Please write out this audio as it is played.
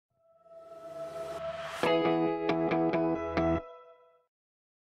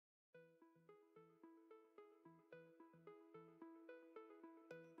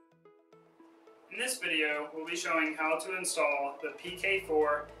this video, we'll be showing how to install the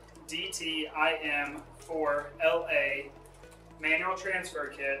PK4DTIM4LA Manual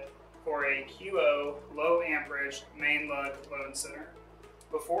Transfer Kit for a QO low amperage main lug load center.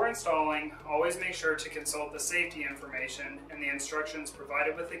 Before installing, always make sure to consult the safety information and the instructions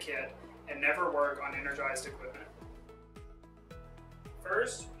provided with the kit and never work on energized equipment.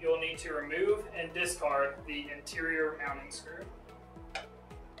 First, you'll need to remove and discard the interior mounting screw.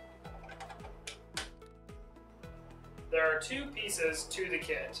 There are two pieces to the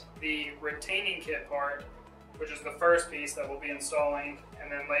kit: the retaining kit part, which is the first piece that we'll be installing, and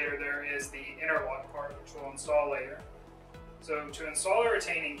then later there is the interlock part, which we'll install later. So to install a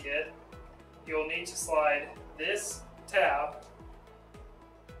retaining kit, you'll need to slide this tab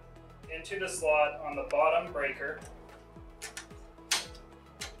into the slot on the bottom breaker.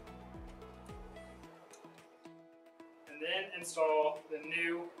 And then install the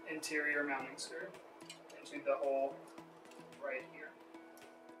new interior mounting screw into the hole right here.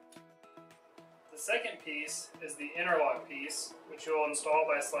 The second piece is the interlock piece, which you'll install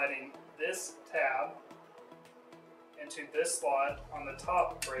by sliding this tab into this slot on the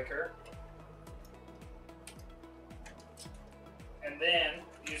top breaker, and then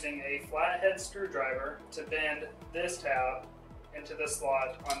using a flathead screwdriver to bend this tab into the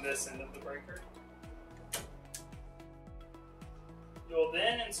slot on this end of the breaker. You'll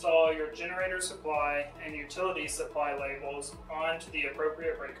then install your generator supply and utility supply labels onto the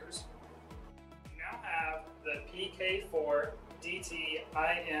appropriate breakers. You now have the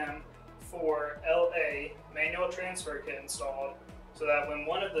PK4DTIM4LA Manual Transfer Kit installed, so that when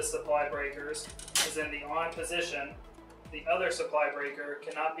one of the supply breakers is in the on position, the other supply breaker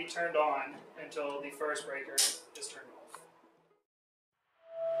cannot be turned on until the first breaker is turned on.